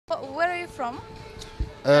Where are you from?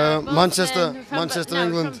 Manchester,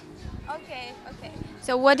 England. Okay, okay.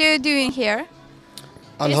 So what are you doing here?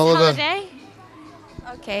 On holiday.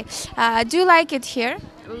 Okay. Do you like it here?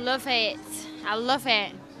 Love it. I love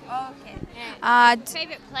it. Okay.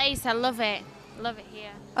 Favorite place. I love it. Love it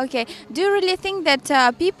here. Okay. Do you really think that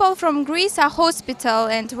people from Greece are hospitable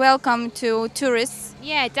and welcome to tourists?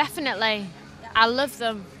 Yeah, definitely. I love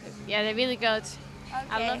them. Yeah, they're really good.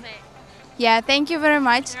 I love it. Yeah, thank you very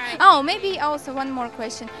much. Right. Oh, maybe also one more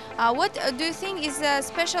question. What do you think is a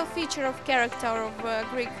special feature of character of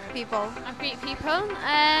Greek people? Of Greek people.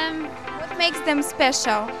 What makes them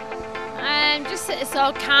special? Just it's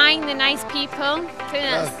all kind, they're nice people.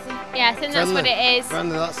 I think that's what it is.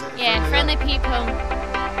 Friendly, that's it. Yeah, friendly people.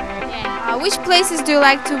 Yeah. Which places do you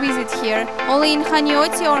like to visit here? Only in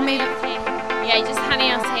Hanioti or maybe? Yeah, just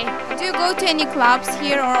Hanioti. Do you go to any clubs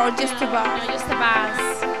here or just to bars? No, just the bars.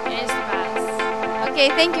 Yeah, just the bars. Okay,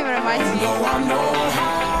 thank you very much. I know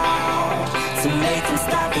how to make them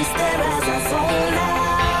stop and stare as I zone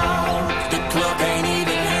out. The club ain't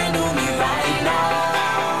even handle me right now.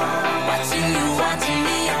 Watching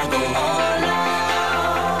me, I go all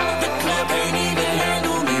out. The club ain't even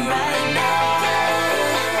handle me right now.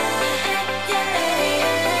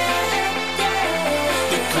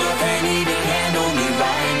 The club ain't even handle me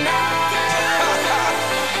right now.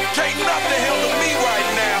 Can't nothing handle me right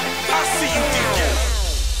now. I see you, DJ.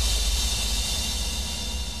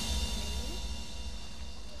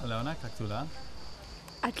 Alona, как дела?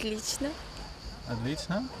 Отлично.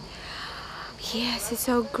 Отлично. Yes, it's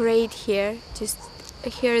so great here. Just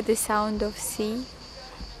hear the sound of sea.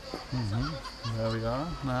 Where we are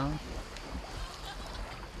now.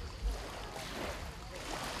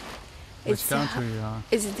 Which country you are?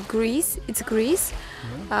 Is it Greece? It's Greece.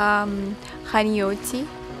 Hanioti.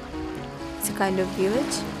 It's a kind of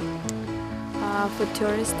village for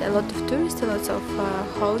tourists. A lot of tourists, lots of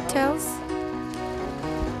hotels.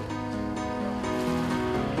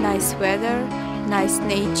 Nice weather, nice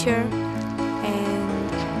nature,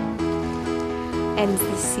 and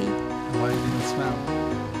the sea. Why didn't it smell?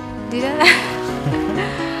 Did I?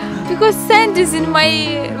 Because sand is in my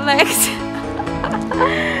legs.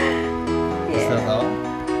 Is that all?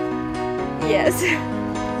 Yes.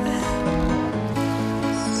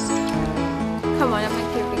 Come on, I'm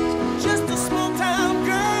gonna take a picture. Just a small town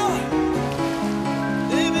girl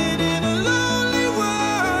living in a lonely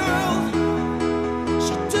world.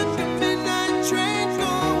 She took the midnight train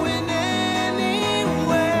going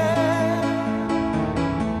anywhere.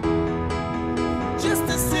 Just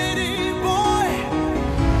a city boy,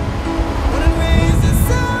 born and raised in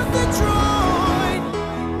South Detroit.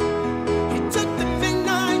 He took the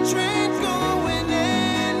midnight train going anywhere.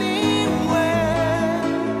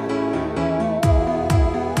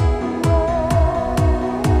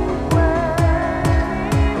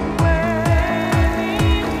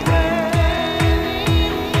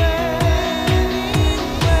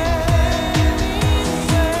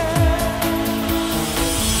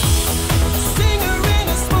 Singer in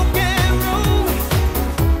a smoking room,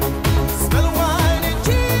 smell of wine and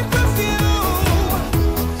cheap perfume.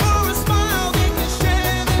 For a smile they can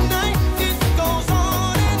share the night. It goes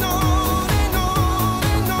on and on and on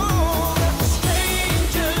and on.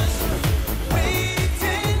 Strangers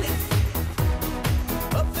waiting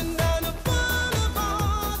up and down the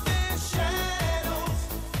boulevard. Their shadows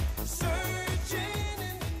searching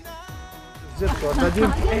in the night.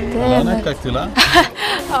 Alona, как дела?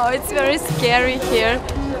 Oh, it's very scary here.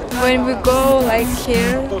 When we go like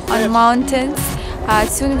here on mountains,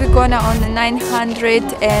 soon we're gonna on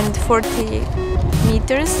 940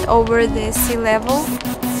 meters over the sea level.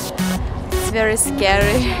 It's very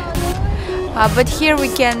scary. But here we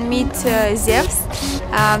can meet Zeus.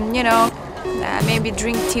 Maybe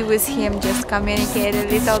drink tea with him, just communicate a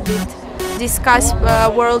little bit, discuss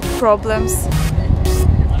world problems.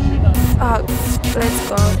 Let's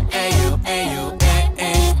go.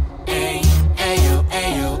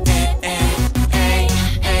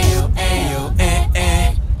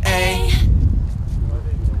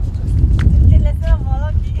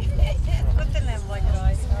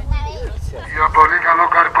 Για πολύ καλό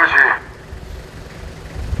καρπούζι.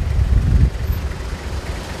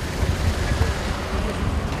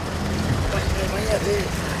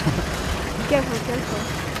 Careful, careful.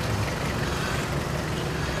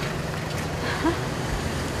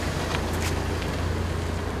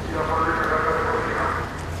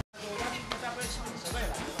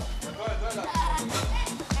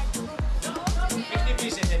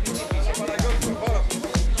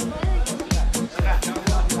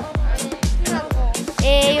 Η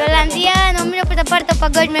Ολλανδία νομίζω πρώτο πάρει το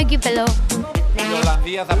παγκόσμιο κύπελλο. Η Ολλανδία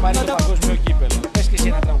Ιρλανδία θα πάρει το παγκόσμιο κύπελλο. Πες και εσύ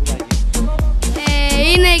ένα τραγουδάκι.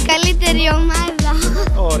 Είναι η καλύτερη ομάδα.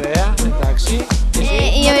 Ωραία, εντάξει. Και εσύ?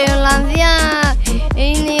 Η Ιρλανδία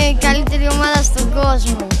είναι η καλύτερη ομάδα στον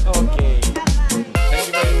κόσμο. Okay.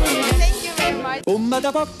 Come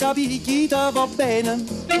da poca picchita va bene,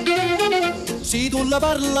 se tu la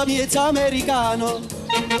parla miezza americano,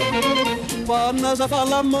 quando si fa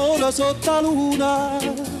l'amore sotto la luna,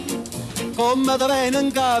 come da venen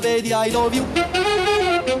cave di I love you.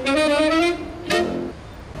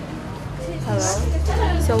 Hello.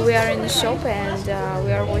 So we are in the shop and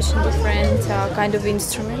we are watching different kind of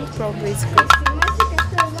instrument. Probably it's good.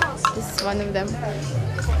 This is one of them.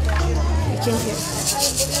 You can hear.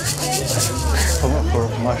 For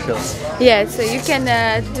martial. Yeah, so you can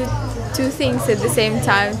do two things at the same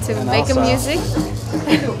time to And make a also- music.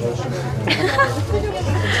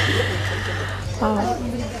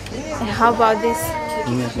 And how about this?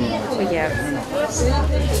 Oh, yeah,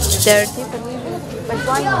 dirty. But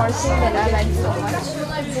one more thing that I like so much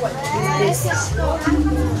is this.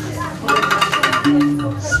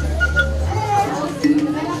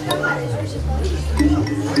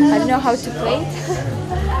 I don't know how to play it.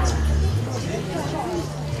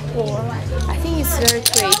 I think it's very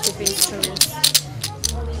creative instrument.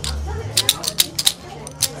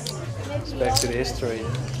 It's back to the history.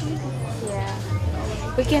 Yeah.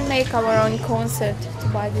 We can make our own concert to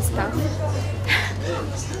buy this stuff.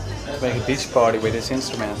 Make a beach party with these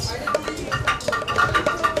instruments.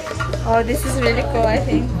 Oh, this is really cool, I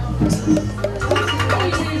think.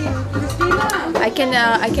 I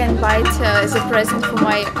can buy it as a present for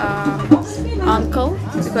my uncle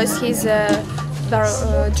because he's a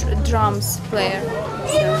drums player.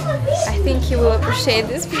 So I think he will appreciate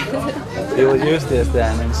this. We will use this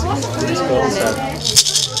then in this concert.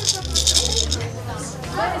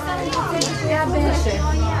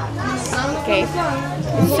 Okay.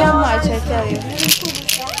 So much, I tell you.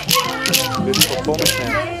 Beautiful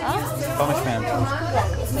punishment. Punishment.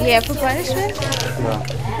 Yeah, for punishment? Yeah.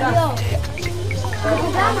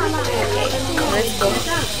 Let's go.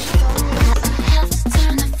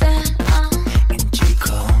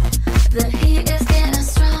 The heat is getting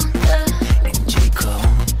stronger.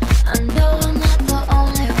 I know I'm not the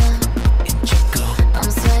only one. I'm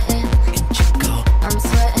sweating. I'm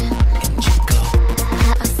sweating.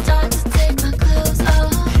 I start to take my clothes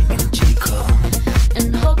off and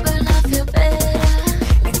hoping I feel better.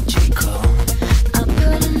 I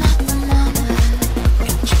put enough thermometer.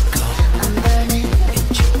 I'm burning.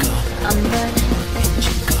 I'm burning.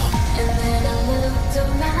 And then I looked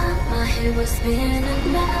around. My head was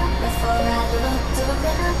spinning round. Before I looked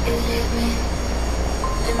around, it hit me.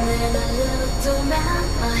 And then I looked around,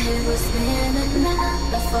 my head was spinning round.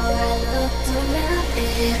 Before I looked around,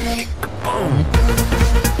 it hit me.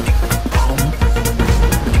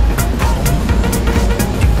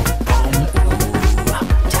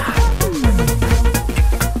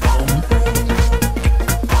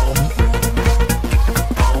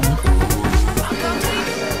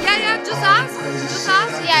 Yeah, just us? Just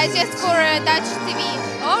us? Yeah, it's just for Dutch TV.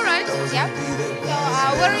 All right. Yeah. So,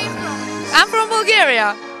 where are you from? I'm from Bulgaria.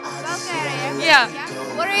 Bulgaria. Yeah.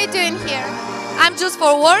 What are you doing here? I'm just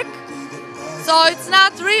for work. So it's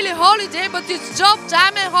not really holiday, but it's job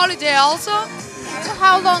time and holiday also. So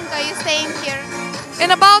how long are you staying here? In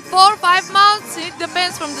about 4 or 5 months, it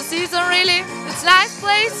depends from the season really. It's a nice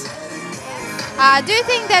place. Do you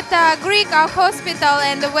think that Greek are hospital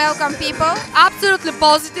and welcome people? Absolutely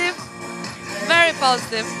positive. Very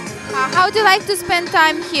positive. How do you like to spend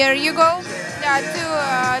time here? You go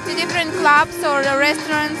to different clubs or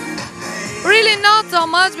restaurants? Really not so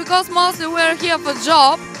much because mostly we're here for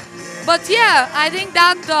job. But yeah, I think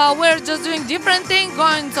that we're just doing different things,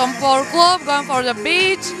 going some for club, going for the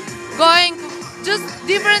beach, going just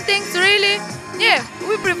different things really. Yeah,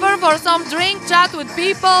 we prefer for some drink, chat with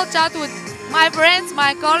people, chat with my friends,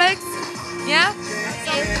 my colleagues. Yeah?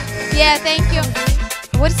 Yeah, thank you.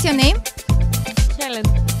 What's your name? Helen.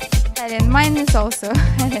 Helen. Mine is also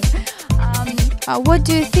Helen. What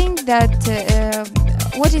do you think that,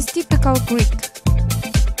 what is typical Greek?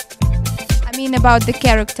 I mean about the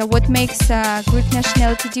character. What makes Greek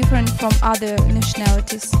nationality different from other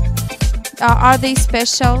nationalities? Are they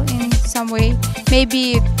special in some way?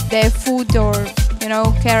 Maybe their food or, you know,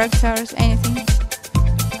 characters, anything?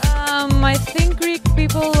 I think Greek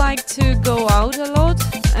people like to go out a lot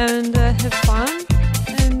and have fun,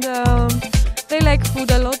 and they like food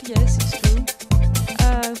a lot. Yes, it's true.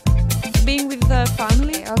 Being with the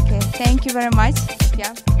family. Okay, thank you very much.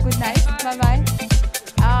 Yeah, good night. Bye bye.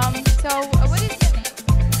 So, what is your name?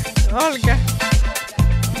 Olga.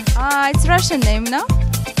 It's Russian name, no?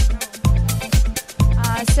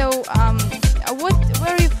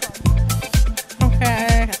 Where are you from? From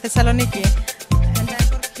Thessaloniki, and I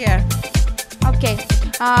work here. Okay.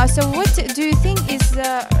 So what do you think is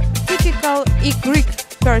a typical Greek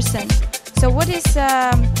person? So what is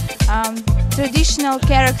traditional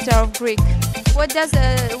character of Greek? What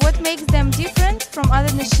makes them different from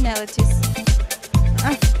other nationalities?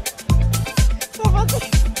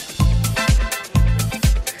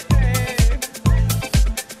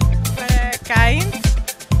 Kind,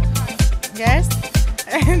 yes,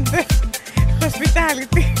 and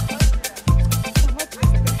hospitality.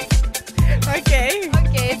 Okay.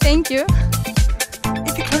 Okay, thank you.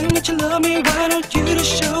 If you claim that you love me, why don't you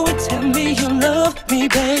just show it? Tell me you love me,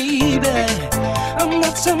 baby. I'm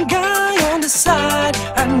not some guy